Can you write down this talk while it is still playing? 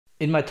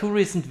In my two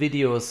recent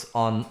videos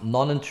on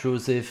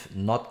non-intrusive,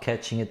 not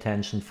catching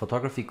attention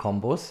photography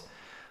combos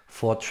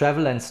for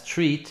travel and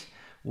street,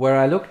 where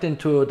I looked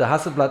into the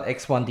Hasselblad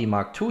X1D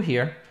Mark II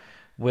here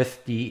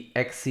with the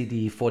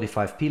XCD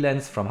 45p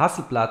lens from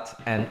Hasselblad,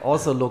 and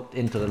also looked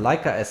into the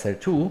Leica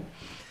SL2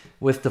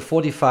 with the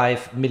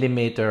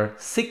 45mm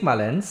Sigma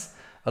lens,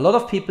 a lot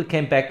of people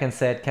came back and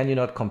said, can you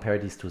not compare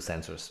these two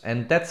sensors?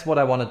 And that's what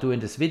I want to do in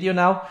this video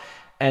now.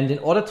 And in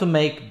order to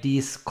make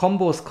these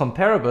combos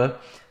comparable,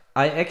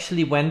 I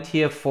actually went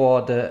here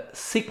for the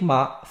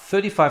Sigma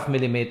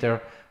 35mm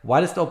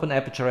widest open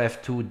aperture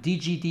f2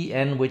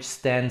 DGDN, which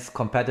stands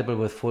compatible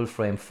with full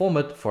frame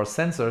format for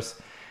sensors,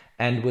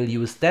 and will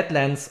use that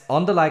lens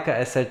on the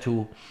Leica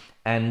SL2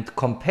 and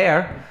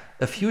compare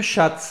a few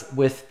shots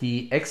with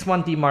the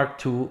X1D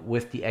Mark II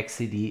with the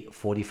XCD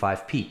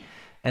 45p.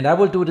 And I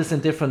will do this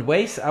in different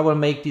ways. I will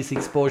make these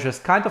exposures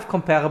kind of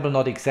comparable,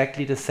 not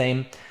exactly the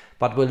same,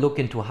 but we'll look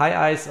into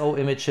high ISO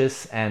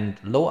images and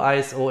low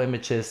ISO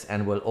images,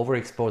 and we'll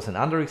overexpose and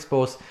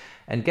underexpose,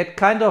 and get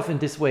kind of in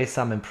this way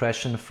some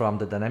impression from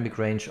the dynamic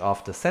range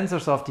of the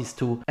sensors of these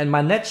two. And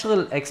my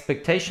natural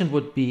expectation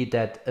would be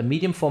that a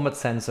medium format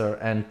sensor,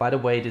 and by the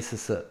way, this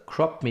is a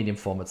cropped medium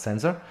format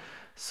sensor,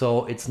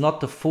 so it's not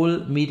the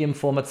full medium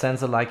format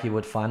sensor like you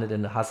would find it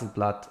in the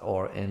Hasselblad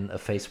or in a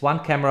Phase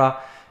 1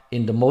 camera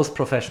in the most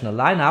professional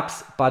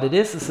lineups, but it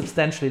is a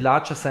substantially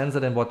larger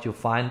sensor than what you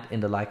find in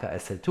the Leica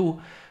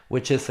SL2,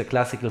 which is a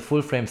classical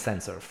full frame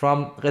sensor.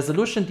 From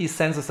resolution, these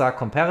sensors are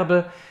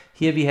comparable.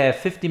 Here we have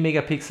 50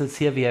 megapixels,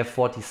 here we have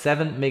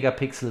 47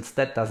 megapixels.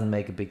 That doesn't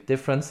make a big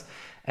difference.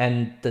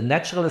 And the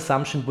natural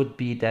assumption would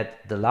be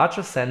that the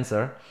larger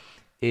sensor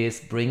is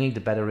bringing the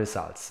better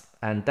results.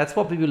 And that's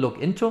what we will look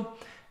into.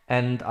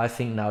 And I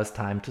think now it's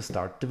time to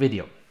start the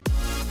video.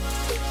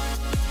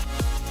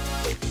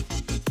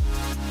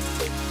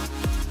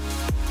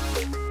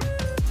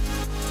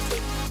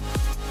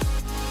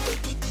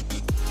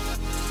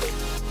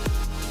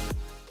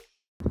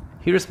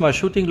 Here's my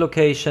shooting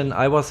location.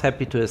 I was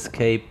happy to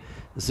escape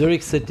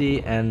Zurich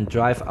city and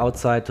drive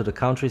outside to the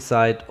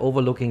countryside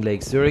overlooking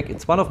Lake Zurich.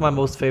 It's one of my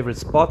most favorite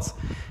spots.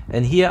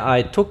 And here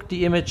I took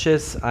the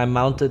images. I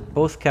mounted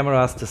both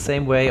cameras the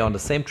same way on the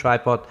same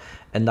tripod.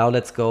 And now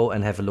let's go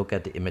and have a look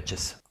at the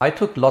images. I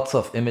took lots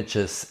of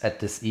images at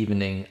this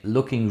evening,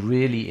 looking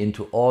really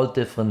into all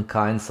different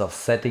kinds of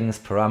settings,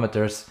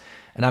 parameters.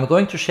 And I'm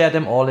going to share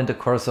them all in the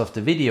course of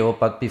the video.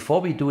 But before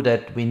we do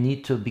that, we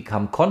need to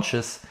become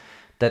conscious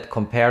that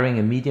comparing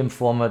a medium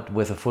format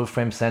with a full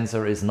frame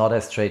sensor is not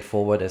as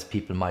straightforward as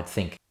people might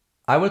think.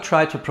 I will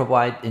try to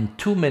provide in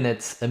 2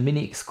 minutes a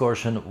mini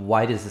excursion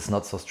why this is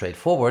not so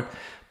straightforward,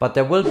 but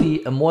there will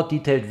be a more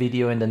detailed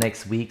video in the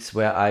next weeks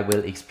where I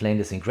will explain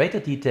this in greater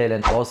detail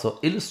and also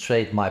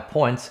illustrate my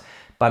points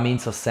by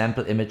means of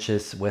sample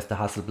images with the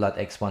Hasselblad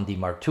X1D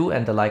Mark II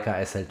and the Leica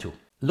SL2.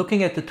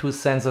 Looking at the two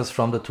sensors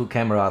from the two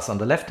cameras, on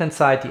the left hand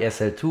side the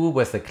SL2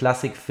 with a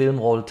classic film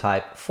roll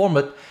type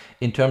format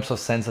in terms of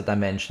sensor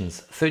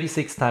dimensions,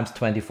 36 ×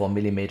 24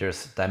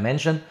 mm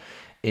dimension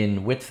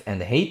in width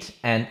and height,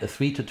 and a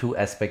 3:2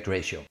 aspect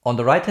ratio. On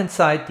the right hand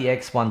side the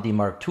X1D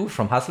Mark II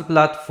from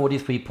Hasselblad,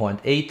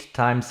 43.8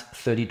 ×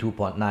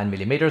 32.9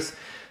 mm,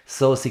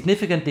 so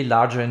significantly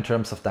larger in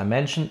terms of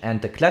dimension,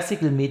 and the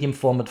classical medium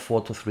format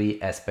 4:3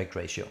 aspect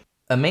ratio.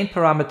 A main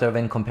parameter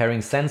when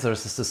comparing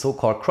sensors is the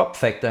so-called crop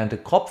factor, and the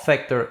crop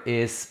factor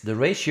is the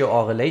ratio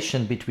or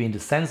relation between the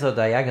sensor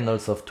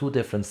diagonals of two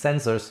different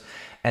sensors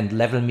and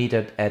level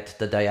metered at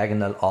the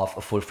diagonal of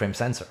a full frame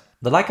sensor.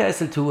 The Leica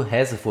SL2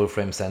 has a full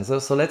frame sensor,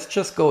 so let's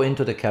just go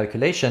into the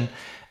calculation.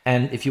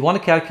 And if you want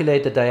to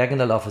calculate the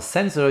diagonal of a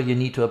sensor, you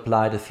need to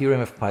apply the theorem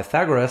of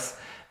Pythagoras,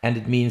 and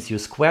it means you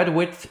square the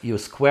width, you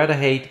square the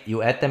height,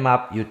 you add them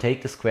up, you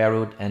take the square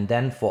root, and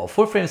then for a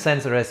full frame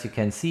sensor, as you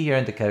can see here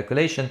in the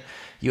calculation,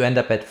 you end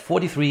up at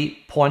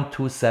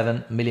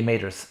 43.27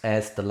 millimeters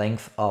as the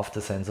length of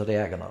the sensor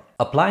diagonal.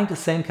 Applying the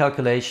same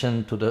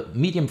calculation to the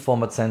medium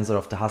format sensor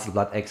of the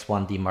Hasselblad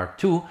X1D Mark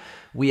II,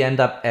 we end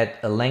up at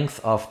a length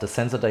of the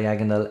sensor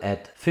diagonal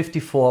at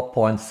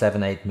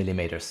 54.78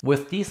 millimeters.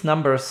 With these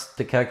numbers,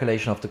 the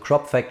calculation of the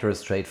crop factor is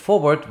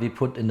straightforward. We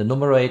put in the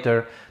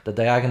numerator the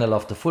diagonal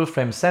of the full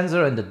frame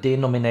sensor, and the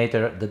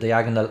denominator the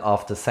diagonal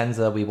of the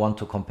sensor we want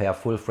to compare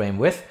full frame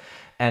with.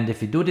 And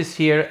if we do this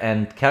here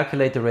and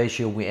calculate the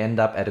ratio, we end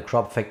up at a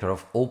crop factor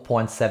of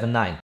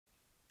 0.79.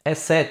 As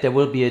said, there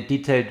will be a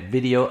detailed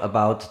video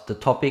about the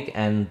topic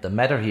and the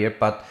matter here,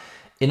 but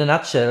in a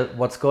nutshell,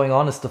 what's going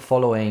on is the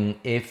following.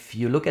 If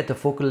you look at the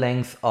focal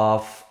length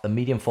of a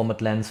medium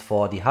format lens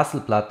for the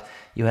Hasselblad,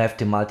 you have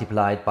to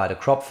multiply it by the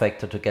crop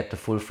factor to get the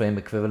full frame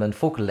equivalent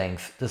focal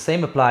length. The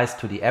same applies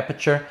to the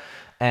aperture.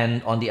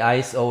 And on the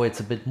ISO, it's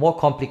a bit more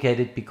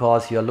complicated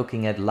because you're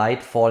looking at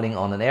light falling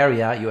on an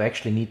area. You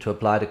actually need to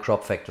apply the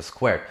crop factor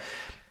squared.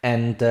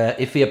 And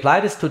if we apply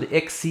this to the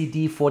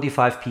XCD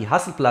 45p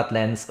Hasselblad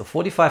lens, a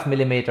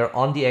 45mm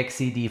on the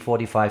XCD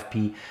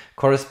 45p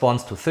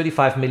corresponds to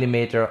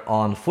 35mm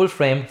on full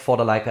frame for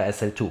the Leica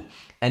SL2.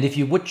 And if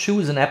you would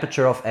choose an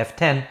aperture of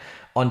f10,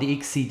 on the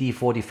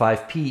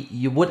XCD45P,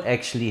 you would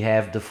actually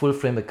have the full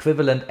frame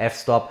equivalent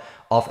f-stop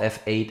of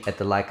f8 at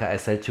the Leica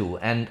SL2.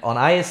 And on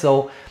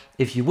ISO,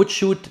 if you would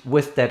shoot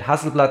with that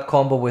Hasselblad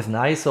combo with an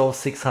ISO of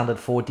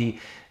 640,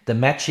 the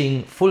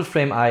matching full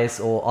frame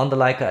ISO on the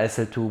Leica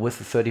SL2 with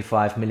the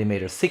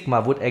 35mm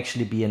Sigma would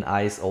actually be an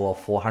ISO of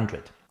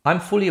 400. I'm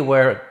fully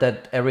aware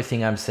that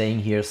everything I'm saying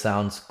here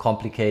sounds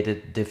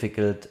complicated,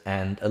 difficult,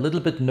 and a little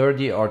bit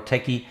nerdy or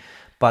techy,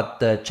 but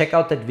check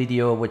out that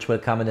video which will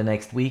come in the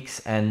next weeks,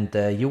 and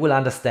you will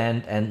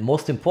understand, and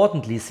most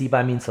importantly see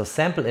by means of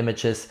sample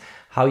images,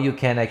 how you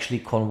can actually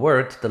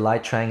convert the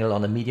light triangle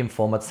on a medium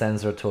format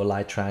sensor to a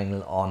light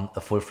triangle on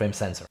a full frame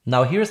sensor.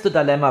 Now here's the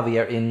dilemma we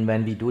are in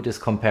when we do this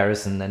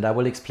comparison, and I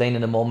will explain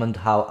in a moment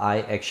how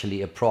I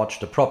actually approach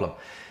the problem.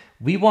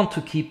 We want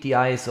to keep the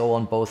ISO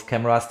on both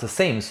cameras the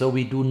same, so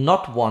we do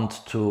not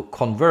want to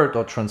convert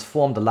or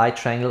transform the light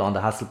triangle on the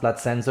Hasselblad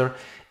sensor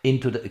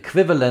into the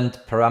equivalent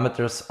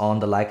parameters on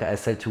the Leica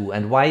SL2.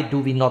 And why do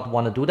we not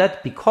want to do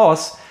that?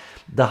 Because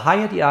the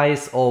higher the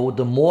ISO,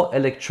 the more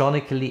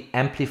electronically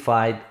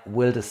amplified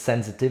will the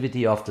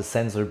sensitivity of the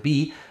sensor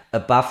be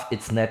above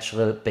its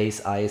natural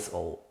base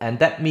ISO. And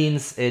that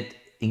means it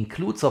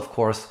includes, of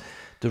course,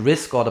 the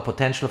risk or the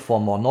potential for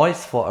more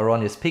noise, for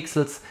erroneous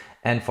pixels,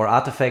 and for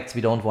artifacts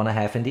we don't want to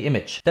have in the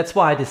image. That's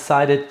why I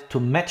decided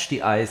to match the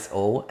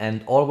ISO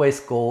and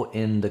always go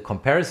in the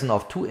comparison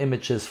of two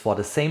images for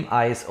the same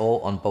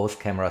ISO on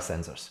both camera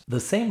sensors. The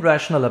same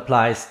rationale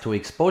applies to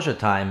exposure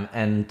time,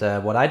 and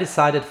what I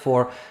decided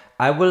for,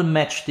 I will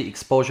match the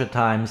exposure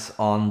times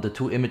on the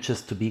two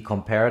images to be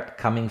compared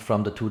coming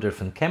from the two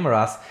different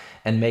cameras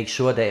and make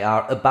sure they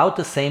are about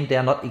the same. They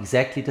are not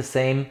exactly the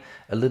same,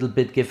 a little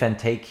bit give and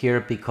take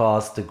here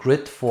because the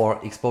grid for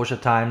exposure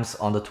times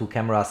on the two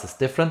cameras is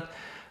different,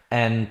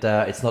 and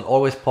it's not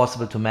always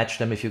possible to match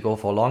them if you go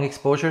for long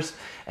exposures.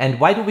 And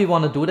why do we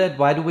want to do that?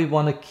 Why do we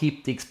want to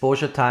keep the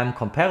exposure time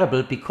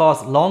comparable?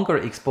 Because longer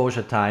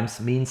exposure times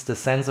means the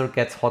sensor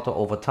gets hotter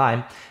over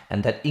time,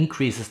 and that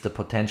increases the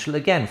potential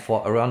again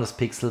for erroneous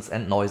pixels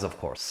and noise, of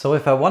course. So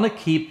if I want to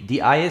keep the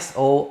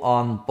ISO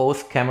on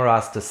both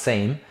cameras the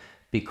same,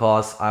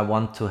 because I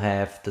want to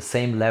have the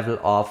same level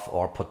of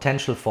or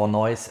potential for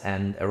noise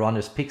and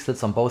erroneous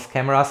pixels on both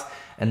cameras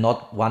and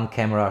not one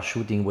camera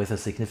shooting with a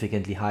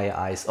significantly higher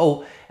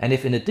ISO. And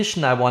if in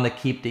addition I want to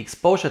keep the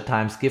exposure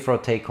times give or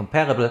take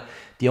comparable,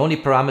 the only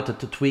parameter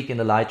to tweak in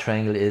the light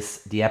triangle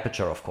is the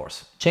aperture, of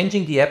course.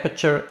 Changing the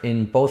aperture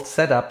in both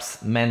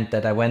setups meant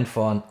that I went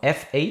for an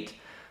f8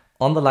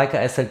 on the Leica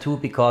SL2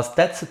 because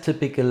that's a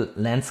typical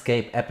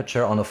landscape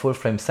aperture on a full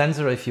frame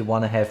sensor if you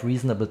want to have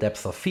reasonable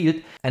depth of field.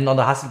 And on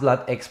the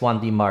Hasselblad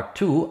X1D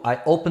Mark II, I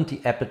opened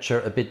the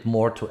aperture a bit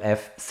more to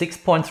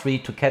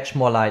f6.3 to catch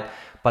more light,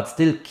 but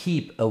still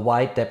keep a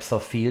wide depth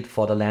of field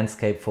for the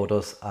landscape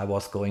photos I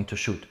was going to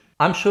shoot.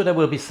 I'm sure there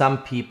will be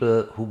some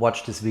people who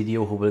watch this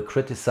video who will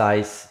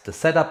criticize the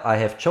setup I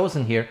have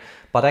chosen here,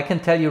 but I can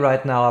tell you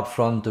right now up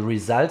front, the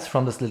results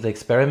from this little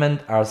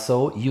experiment are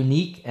so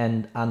unique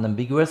and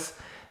unambiguous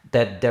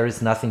that there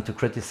is nothing to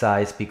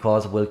criticize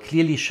because we'll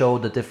clearly show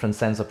the different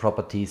sensor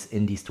properties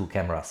in these two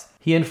cameras.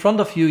 Here in front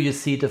of you, you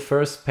see the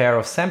first pair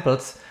of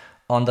samples.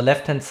 On the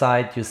left hand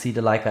side, you see the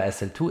Leica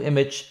SL2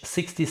 image,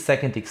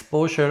 60-second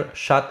exposure,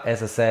 shot,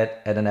 as I said,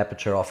 at an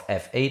aperture of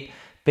f8,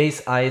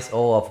 base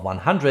ISO of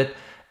 100.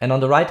 And on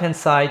the right hand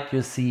side,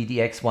 you see the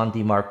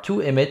X1D Mark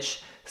II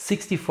image,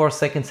 64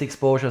 seconds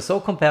exposure,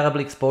 so comparable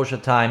exposure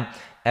time,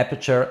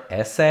 aperture,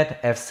 as said,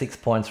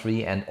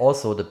 f6.3, and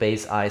also the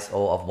base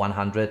ISO of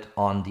 100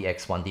 on the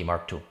X1D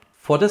Mark II.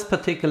 For this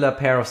particular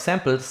pair of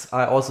samples,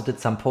 I also did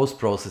some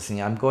post-processing.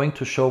 I'm going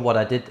to show what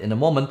I did in a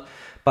moment,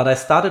 but I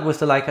started with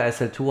the Leica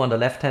SL2 on the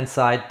left-hand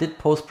side, did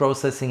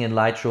post-processing in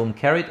Lightroom,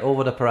 carried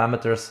over the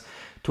parameters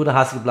to the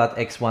Hasselblad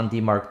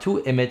X1D Mark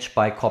II image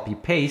by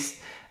copy-paste,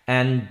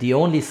 and the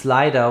only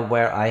slider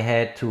where I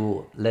had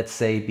to, let's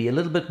say, be a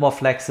little bit more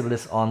flexible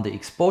is on the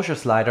exposure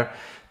slider,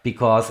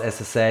 because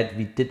as I said,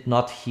 we did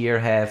not here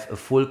have a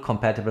full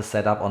compatible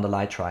setup on the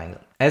light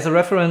triangle. As a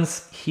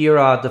reference, here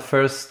are the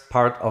first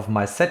part of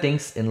my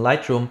settings in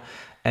Lightroom,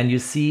 and you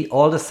see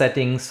all the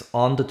settings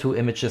on the two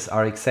images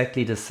are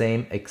exactly the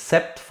same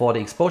except for the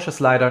exposure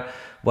slider,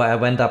 where I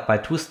went up by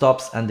 2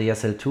 stops on the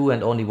SL2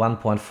 and only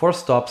 1.4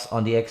 stops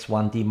on the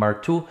X1D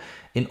Mark II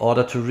in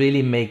order to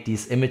really make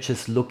these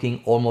images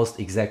looking almost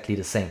exactly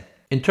the same.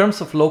 In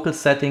terms of local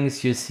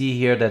settings, you see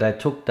here that I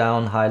took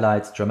down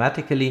highlights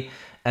dramatically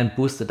and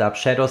boosted up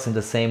shadows in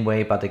the same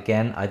way, but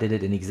again, I did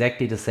it in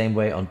exactly the same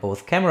way on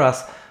both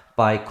cameras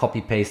by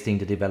copy-pasting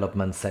the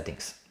development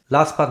settings.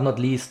 Last but not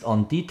least,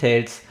 on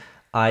details,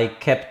 I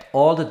kept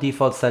all the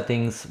default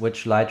settings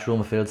which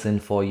Lightroom fills in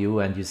for you,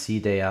 and you see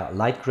they are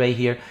light gray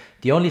here.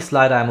 The only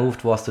slider I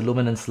moved was the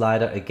luminance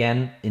slider,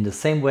 again in the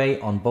same way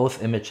on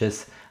both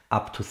images,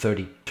 up to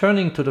 30.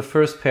 Turning to the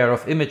first pair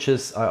of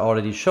images I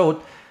already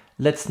showed,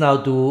 let's now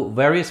do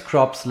various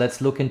crops.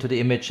 Let's look into the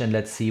image and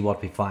let's see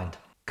what we find.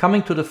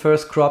 Coming to the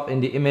first crop in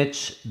the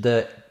image,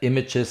 the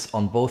images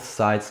on both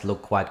sides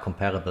look quite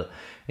comparable.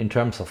 In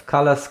terms of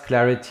colors,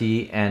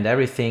 clarity and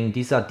everything,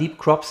 these are deep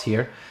crops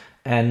here.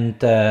 And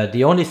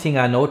the only thing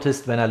I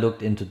noticed when I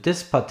looked into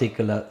this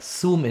particular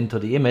zoom into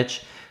the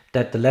image,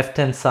 that the left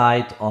hand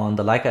side on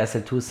the Leica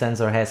SL2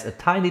 sensor has a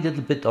tiny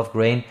little bit of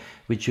grain,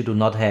 which you do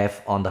not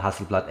have on the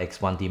Hasselblad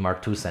X1D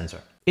Mark II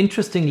sensor.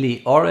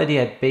 Interestingly, already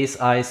at base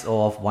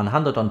ISO of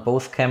 100 on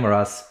both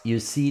cameras, you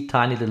see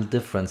tiny little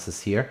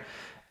differences here.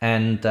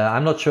 And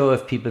I'm not sure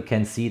if people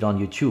can see it on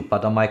YouTube,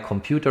 but on my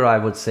computer I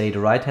would say the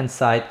right hand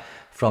side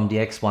from the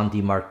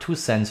X1D Mark II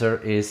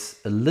sensor is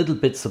a little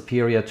bit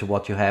superior to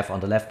what you have on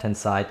the left hand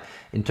side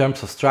in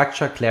terms of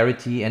structure,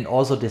 clarity, and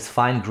also this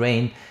fine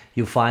grain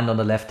you find on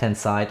the left hand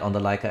side on the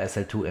Leica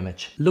SL2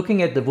 image.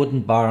 Looking at the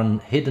wooden barn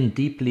hidden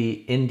deeply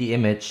in the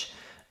image,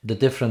 the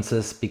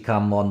differences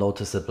become more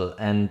noticeable.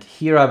 And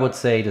here I would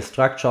say the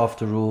structure of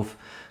the roof,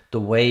 the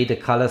way the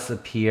colors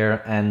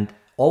appear, and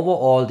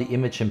overall the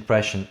image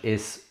impression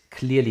is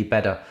clearly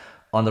better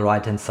on the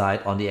right hand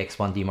side on the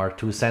X1D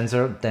Mark II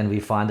sensor than we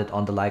find it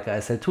on the Leica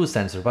SL2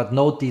 sensor. But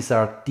note, these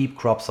are deep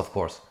crops, of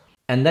course.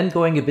 And then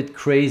going a bit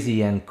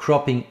crazy and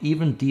cropping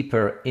even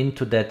deeper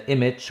into that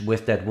image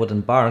with that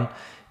wooden barn,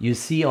 you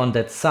see on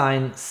that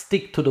sign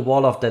stick to the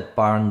wall of that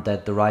barn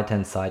that the right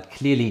hand side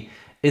clearly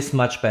is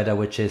much better,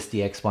 which is the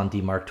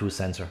X1D Mark II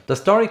sensor. The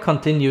story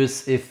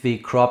continues if we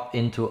crop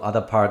into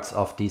other parts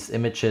of these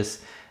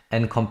images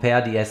and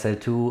compare the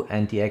SL2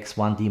 and the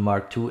X1D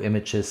Mark II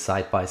images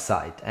side by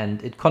side.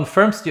 And it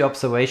confirms the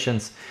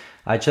observations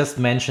I just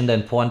mentioned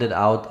and pointed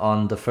out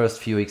on the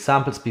first few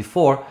examples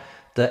before.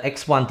 The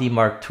X1D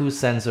Mark II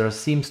sensor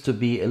seems to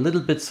be a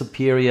little bit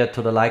superior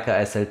to the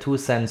Leica SL2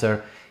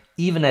 sensor,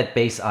 even at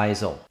base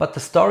ISO. But the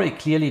story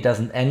clearly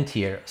doesn't end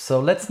here. So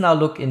let's now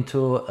look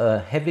into a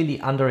heavily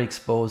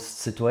underexposed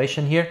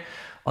situation here.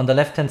 On the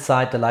left hand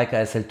side, the Leica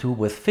SL2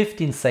 with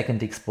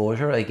 15-second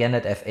exposure, again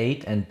at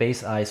f8 and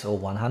base ISO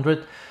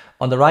 100.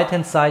 On the right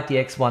hand side, the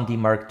X1D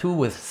Mark II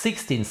with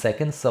 16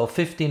 seconds, so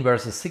 15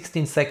 versus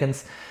 16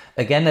 seconds,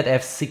 again at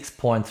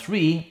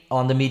f6.3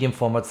 on the medium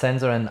format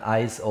sensor and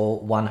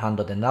ISO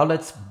 100. And now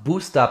let's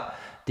boost up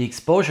the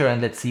exposure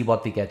and let's see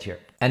what we get here.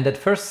 And at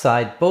first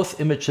sight, both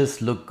images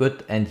look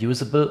good and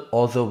usable,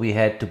 although we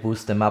had to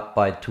boost them up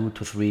by 2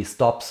 to 3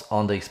 stops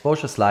on the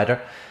exposure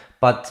slider.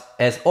 But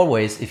as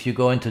always, if you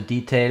go into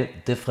detail,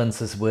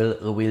 differences will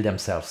reveal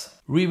themselves.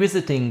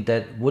 Revisiting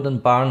that wooden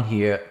barn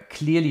here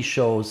clearly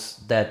shows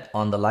that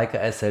on the Leica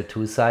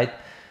SL2 side,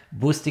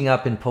 boosting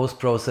up in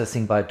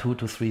post-processing by 2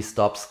 to 3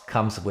 stops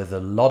comes with a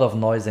lot of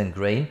noise and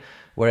grain,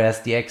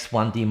 whereas the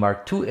X1D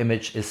Mark II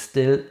image is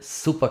still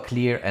super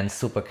clear and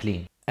super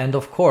clean. And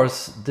of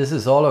course, this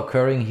is all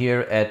occurring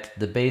here at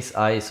the base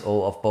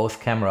ISO of both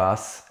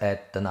cameras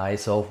at an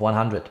ISO of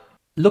 100.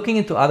 Looking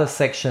into other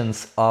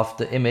sections of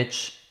the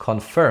image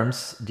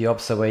confirms the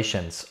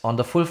observations. On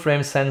the full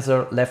frame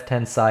sensor, left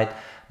hand side,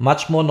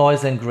 much more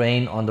noise and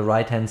grain. On the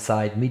right hand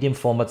side, medium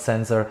format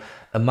sensor,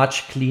 a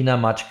much cleaner,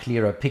 much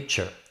clearer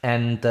picture.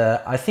 And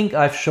I think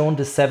I've shown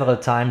this several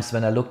times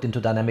when I looked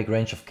into dynamic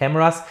range of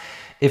cameras.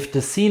 If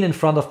the scene in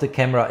front of the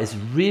camera is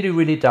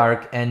really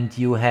dark and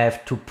you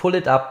have to pull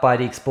it up by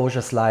the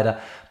exposure slider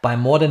by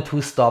more than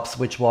 2 stops,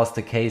 which was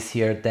the case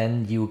here,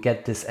 then you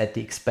get this at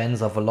the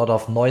expense of a lot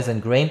of noise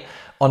and grain.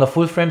 On a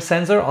full frame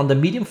sensor, on the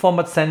medium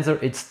format sensor,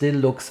 it still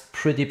looks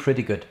pretty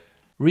good.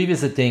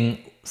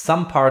 Revisiting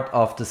some part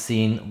of the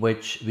scene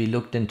which we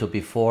looked into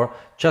before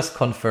just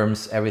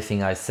confirms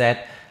everything I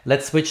said.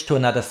 Let's switch to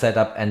another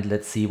setup and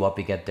let's see what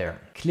we get there.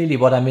 Clearly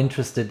what I'm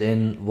interested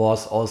in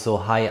was also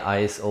high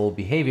ISO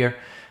behavior.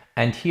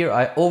 And here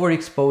I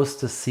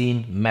overexposed the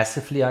scene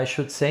massively, I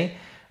should say,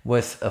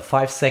 with a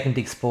 5-second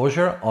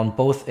exposure on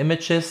both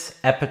images,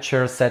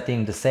 aperture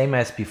setting the same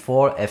as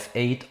before,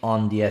 f8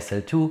 on the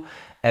SL2,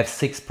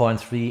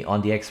 f6.3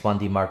 on the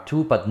X1D Mark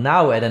II, but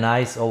now at an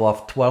ISO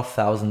of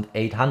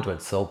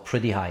 12,800, so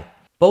pretty high.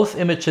 Both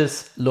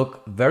images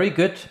look very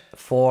good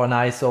for an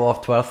ISO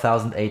of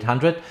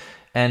 12,800.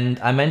 And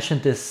I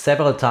mentioned this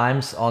several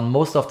times, on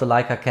most of the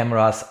Leica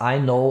cameras I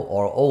know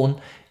or own,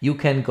 you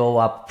can go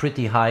up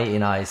pretty high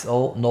in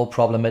ISO, no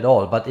problem at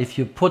all. But if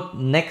you put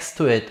next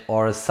to it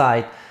or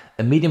aside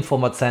a medium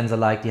format sensor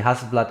like the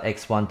Hasselblad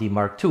X1D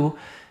Mark II,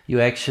 you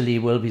actually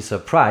will be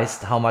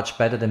surprised how much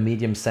better the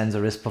medium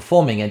sensor is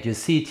performing. And you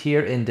see it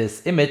here in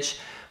this image,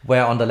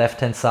 where on the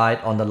left hand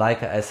side on the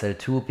Leica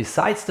SL2,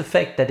 besides the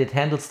fact that it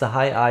handles the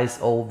high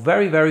ISO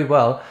very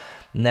well,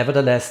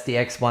 nevertheless, the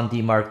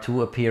X1D Mark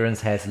II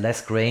appearance has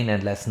less grain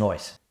and less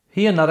noise.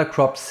 Here another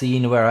cropped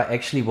scene where I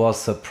actually was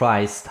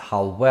surprised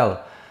how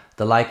well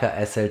the Leica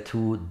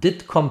SL2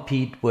 did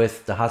compete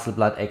with the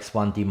Hasselblad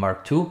X1D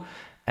Mark II.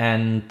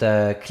 And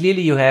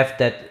clearly you have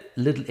that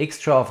little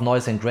extra of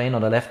noise and grain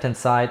on the left hand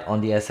side on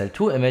the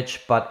SL2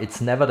 image, but it's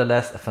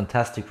nevertheless a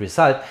fantastic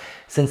result.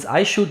 Since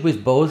I shoot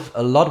with both,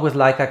 a lot with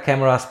Leica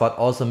cameras, but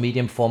also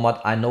medium format,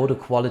 I know the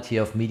quality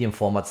of medium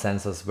format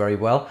sensors very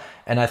well.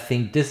 And I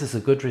think this is a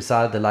good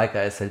result the Leica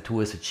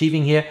SL2 is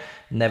achieving here.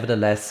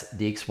 Nevertheless,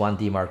 the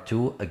X1D Mark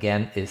II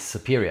again is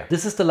superior.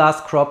 This is the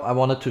last crop I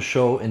wanted to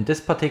show in this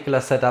particular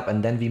setup,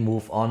 and then we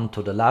move on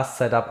to the last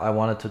setup I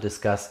wanted to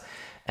discuss.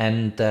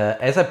 And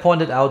as I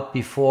pointed out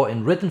before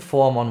in written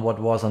form on what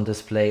was on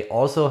display,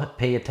 also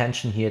pay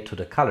attention here to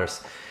the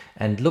colors.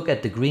 And look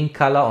at the green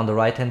color on the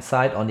right hand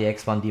side on the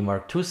X1D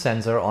Mark II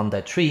sensor on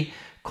that tree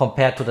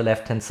compared to the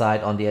left hand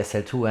side on the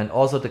SL2, and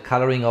also the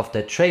coloring of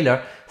that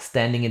trailer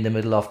standing in the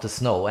middle of the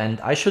snow. And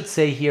I should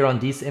say here on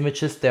these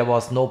images there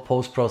was no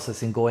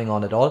post-processing going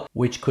on at all,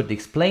 which could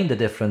explain the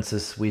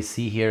differences we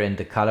see here in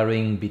the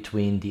coloring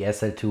between the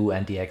SL2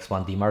 and the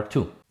X1D Mark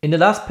II. In the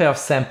last pair of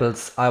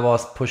samples I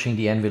was pushing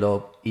the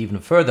envelope even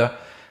further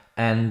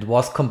and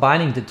was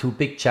combining the two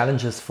big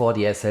challenges for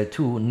the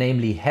SL2,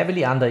 namely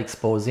heavily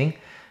underexposing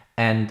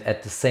and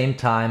at the same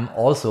time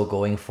also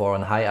going for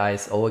a high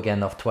ISO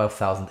again of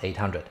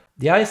 12,800.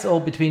 The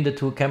ISO between the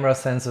two camera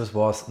sensors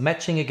was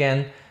matching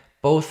again.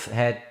 Both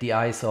had the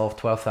ISO of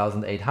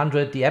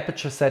 12,800, the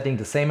aperture setting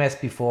the same as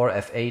before,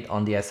 f8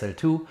 on the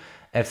SL2,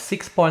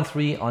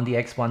 f6.3 on the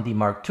X1D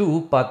Mark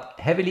II, but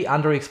heavily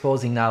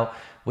underexposing now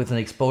with an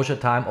exposure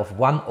time of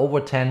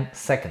 1/10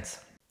 seconds.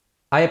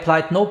 I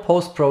applied no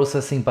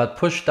post-processing but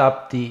pushed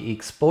up the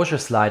exposure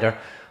slider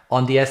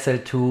on the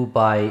SL2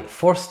 by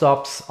 4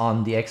 stops,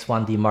 on the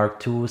X1D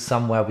Mark II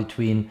somewhere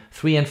between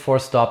 3 and 4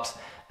 stops,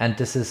 and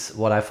this is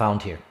what I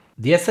found here.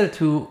 The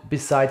SL2,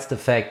 besides the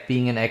fact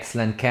being an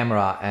excellent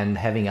camera and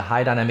having a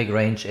high dynamic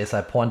range, as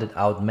I pointed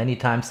out many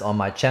times on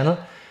my channel,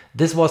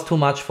 this was too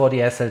much for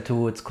the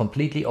SL2, it's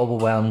completely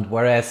overwhelmed,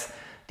 whereas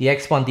the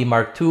X1D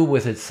Mark II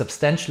with its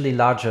substantially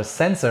larger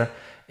sensor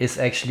is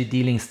actually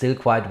dealing still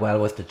quite well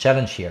with the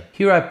challenge here.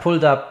 Here I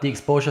pulled up the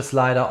exposure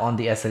slider on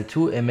the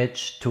SL2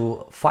 image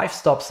to 5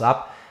 stops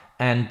up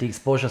and the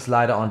exposure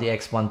slider on the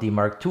X1D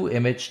Mark II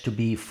image to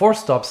be 4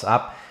 stops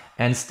up,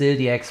 and still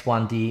the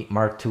X1D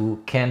Mark II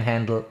can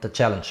handle the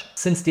challenge.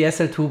 Since the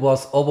SL2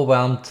 was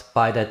overwhelmed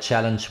by that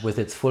challenge with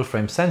its full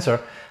frame sensor,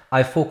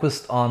 I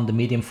focused on the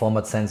medium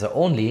format sensor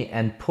only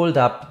and pulled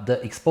up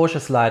the exposure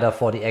slider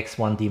for the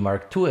X1D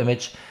Mark II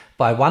image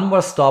by 1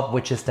 more stop,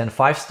 which is then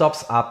 5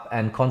 stops up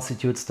and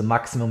constitutes the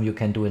maximum you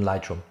can do in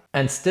Lightroom.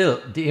 And still,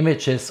 the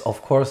image is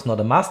of course not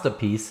a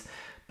masterpiece,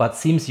 but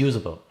seems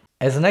usable.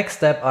 As a next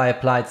step, I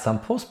applied some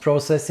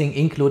post-processing,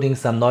 including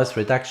some noise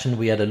reduction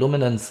via the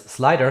luminance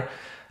slider,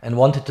 and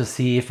wanted to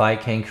see if I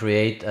can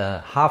create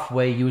a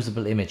halfway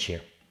usable image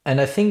here.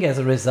 And I think as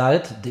a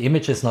result, the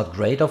image is not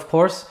great, of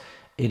course.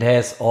 It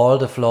has all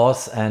the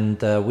flaws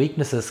and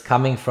weaknesses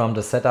coming from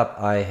the setup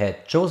I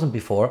had chosen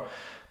before,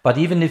 but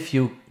even if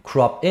you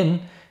crop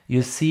in,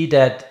 you see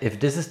that if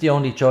this is the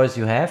only choice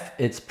you have,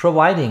 it's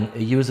providing a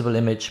usable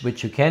image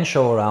which you can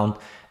show around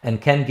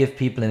and can give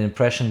people an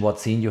impression what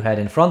scene you had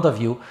in front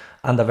of you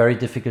under very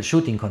difficult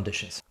shooting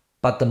conditions.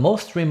 But the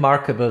most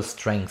remarkable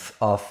strength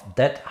of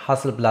that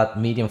Hasselblad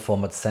medium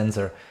format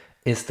sensor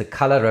is the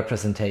color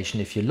representation.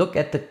 If you look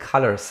at the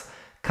colors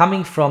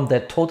coming from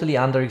that totally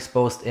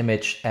underexposed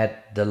image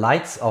at the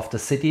lights of the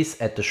cities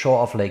at the shore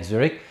of Lake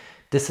Zurich,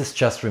 this is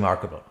just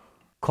remarkable.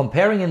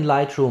 Comparing in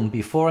Lightroom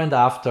before and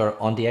after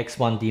on the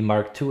X1D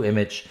Mark II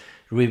image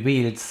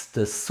reveals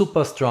the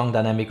super strong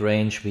dynamic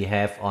range we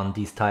have on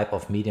these type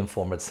of medium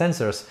format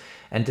sensors.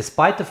 And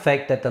despite the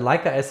fact that the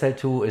Leica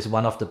SL2 is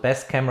one of the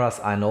best cameras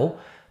I know,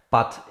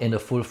 but in a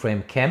full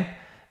frame camp,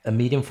 a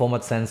medium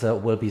format sensor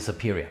will be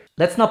superior.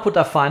 Let's now put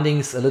our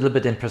findings a little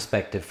bit in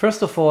perspective.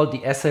 First of all, the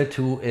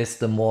SL2 is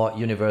the more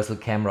universal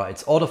camera.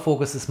 Its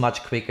autofocus is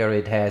much quicker,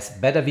 it has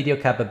better video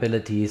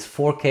capabilities,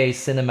 4K,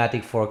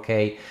 cinematic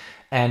 4K,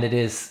 and it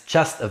is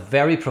just a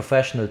very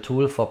professional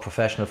tool for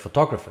professional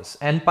photographers.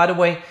 And by the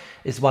way,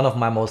 it's one of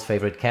my most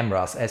favorite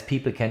cameras, as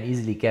people can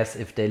easily guess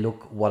if they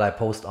look what I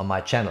post on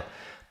my channel.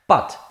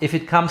 But if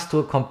it comes to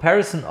a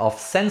comparison of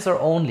sensor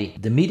only,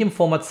 the medium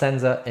format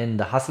sensor in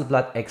the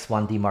Hasselblad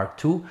X1D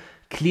Mark II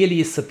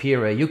clearly is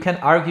superior. You can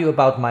argue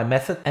about my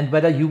method and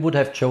whether you would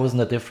have chosen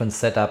a different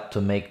setup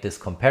to make this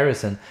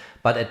comparison,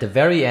 but at the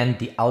very end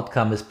the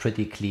outcome is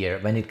pretty clear.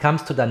 When it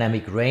comes to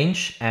dynamic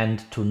range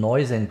and to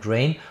noise and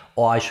grain,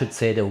 or I should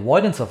say the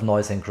avoidance of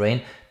noise and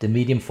grain, the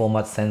medium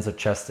format sensor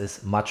just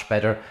is much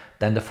better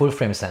than the full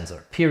frame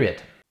sensor,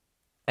 period.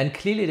 And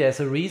clearly there's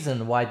a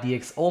reason why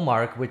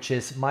DxOMark, which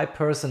is my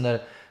personal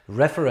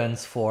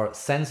reference for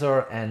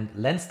sensor and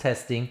lens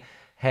testing,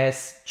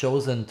 has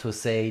chosen to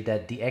say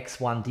that the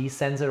X1D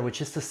sensor,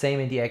 which is the same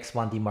in the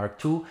X1D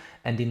Mark II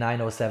and the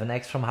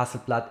 907X from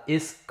Hasselblad,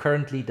 is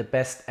currently the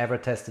best ever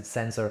tested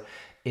sensor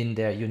in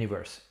their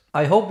universe.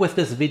 I hope with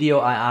this video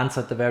I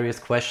answered the various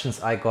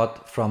questions I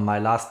got from my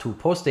last 2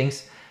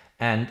 postings,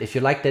 and if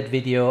you liked that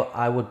video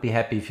I would be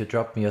happy if you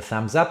drop me a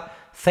thumbs up.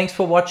 Thanks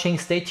for watching,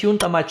 stay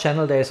tuned on my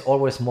channel, there is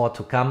always more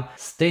to come.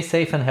 Stay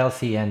safe and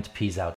healthy, and peace out.